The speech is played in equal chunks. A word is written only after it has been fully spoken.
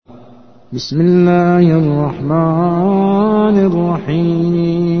بسم الله الرحمن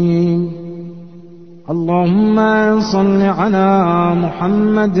الرحيم. اللهم صل على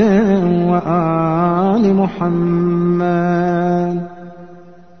محمد وآل محمد.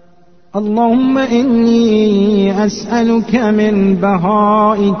 اللهم إني أسألك من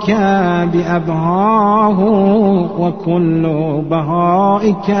بهائك بأبهاه وكل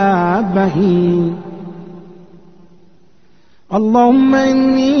بهائك بهي. اللهم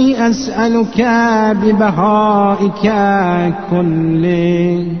إني أسألك ببهائك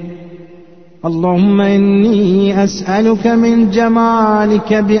كله. اللهم إني أسألك من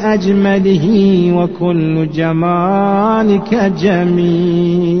جمالك بأجمله وكل جمالك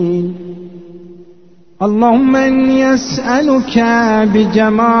جميل. اللهم إني أسألك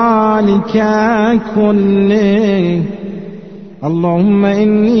بجمالك كله. اللهم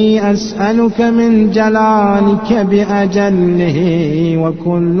إني أسألك من جلالك بأجله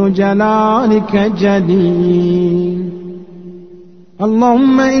وكل جلالك جليل.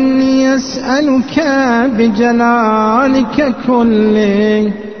 اللهم إني أسألك بجلالك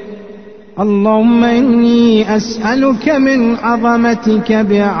كله. اللهم إني أسألك من عظمتك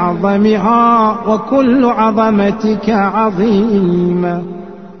بأعظمها وكل عظمتك عظيمة.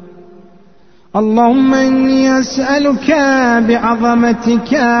 اللهم إني أسألك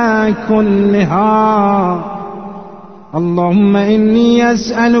بعظمتك كلها. اللهم إني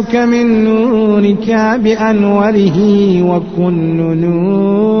أسألك من نورك بأنوره وكل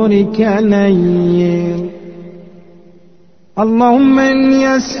نورك نير. اللهم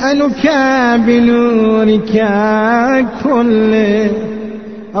إني أسألك بنورك كله.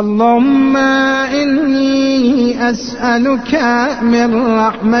 اللهم إني أسألك من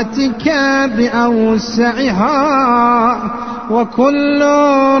رحمتك بأوسعها وكل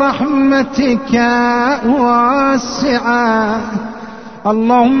رحمتك واسعة.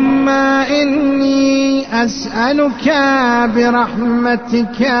 اللهم إني أسألك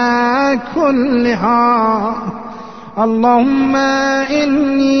برحمتك كلها. اللهم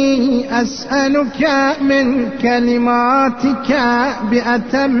إني أسألك من كلماتك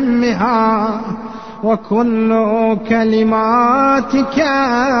بأتمها وكل كلماتك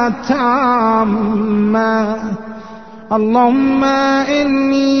تامة. اللهم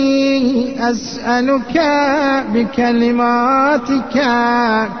إني أسألك بكلماتك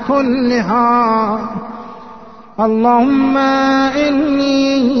كلها. اللهم إني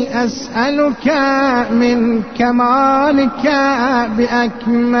أسألك من كمالك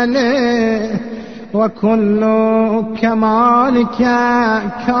بأكمله وكل كمالك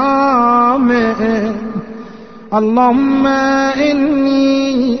كامل. اللهم إني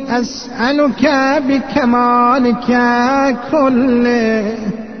أسألك بكمالك كله.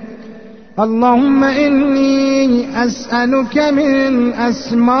 اللهم إني أسألك من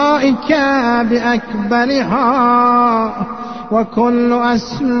أسمائك بأكبرها وكل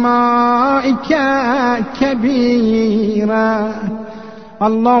أسمائك كبيرة.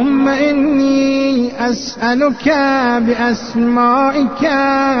 اللهم إني أسألك بأسمائك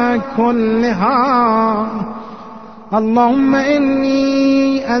كلها. اللهم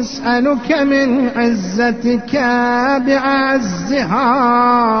إني أسألك من عزتك بعزها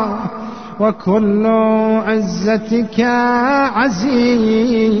وكل عزتك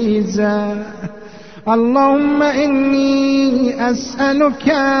عزيزة. اللهم إني أسألك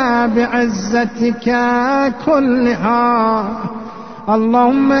بعزتك كلها.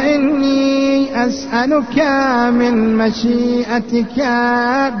 اللهم إني أسألك من مشيئتك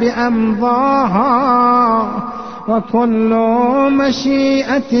بأمضاها وكل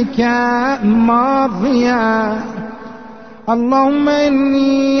مشيئتك ماضية. اللهم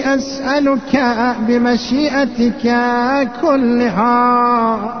إني أسألك بمشيئتك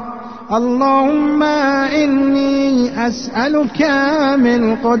كلها. اللهم إني أسألك من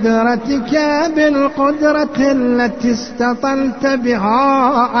قدرتك بالقدرة التي استطلت بها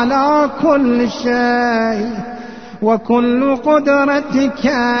على كل شيء وكل قدرتك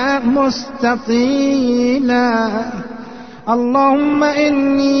مستطيلة. اللهم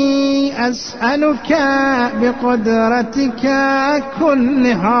إني أسألك بقدرتك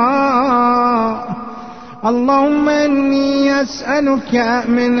كلها. اللهم إني أسألك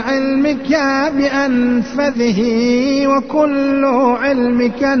من علمك بأنفذه وكل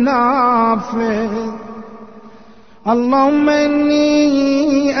علمك نافذ. اللهم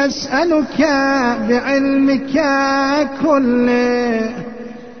إني أسألك بعلمك كله.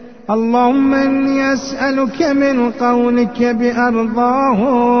 اللهم إني أسألك من قولك بأرضاه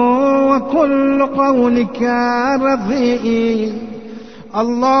وكل قولك رضي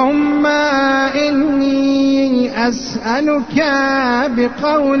اللهم إني أسألك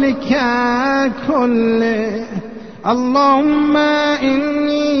بقولك كله، اللهم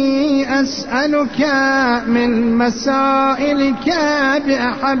إني أسألك من مسائلك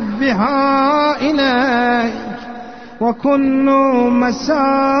بأحبها إليك، وكل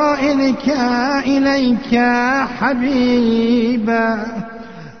مسائلك إليك حبيبا.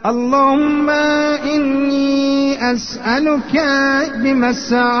 اللهم إني أسألك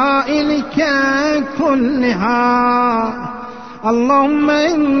بمسائلك كلها، اللهم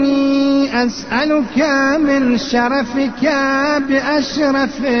إني أسألك من شرفك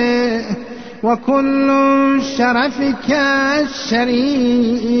بأشرفه، وكل شرفك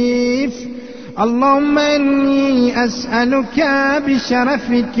الشريف. اللهم إني أسألك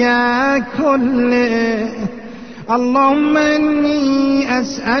بشرفك كله، اللهم إني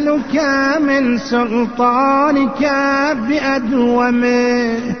أسألك من سلطانك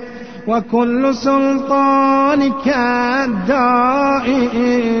بأدومه، وكل سلطانك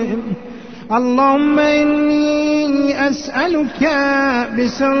دائم. اللهم إني أسألك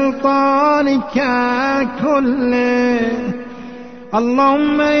بسلطانك كله،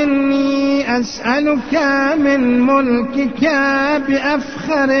 اللهم إني أسألك من ملكك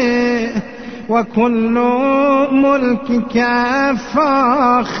بأفخره، وكل ملكك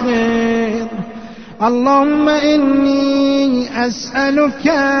فاخر. اللهم إني أسألك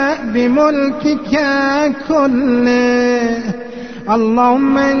بملكك كله،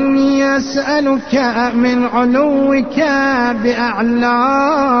 اللهم إني أسألك من علوك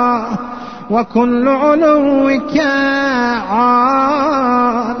بأعلاه، وكل علوك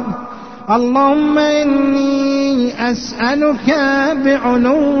عال. اللهم إني أسألك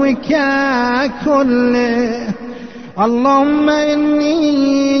بعلوك كله، اللهم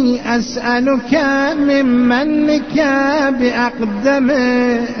إني أسألك من منك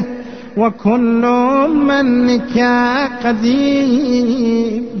بأقدمه، وكل منك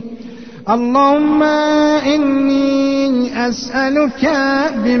قديم. اللهم إني أسألك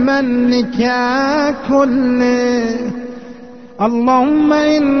بمنك كله، اللهم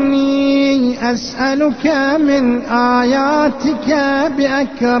إني أسألك من آياتك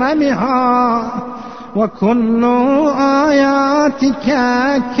بأكرمها، وكل آياتك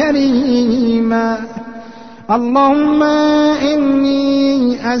كريمة. اللهم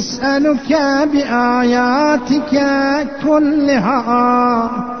إني أسألك بآياتك كلها،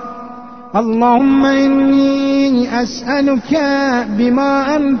 اللهم إني أسألك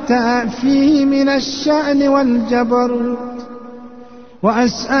بما أنت فيه من الشأن والجبر،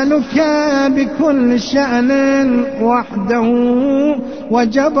 وأسألك بكل شأن وحده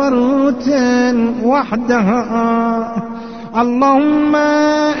وجبروت وحدها. اللهم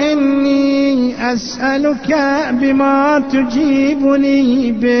إني أسألك بما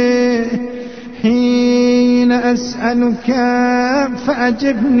تجيبني به حين أسألك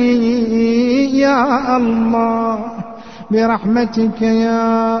فأجبني يا الله برحمتك يا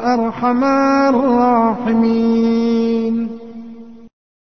أرحم الراحمين.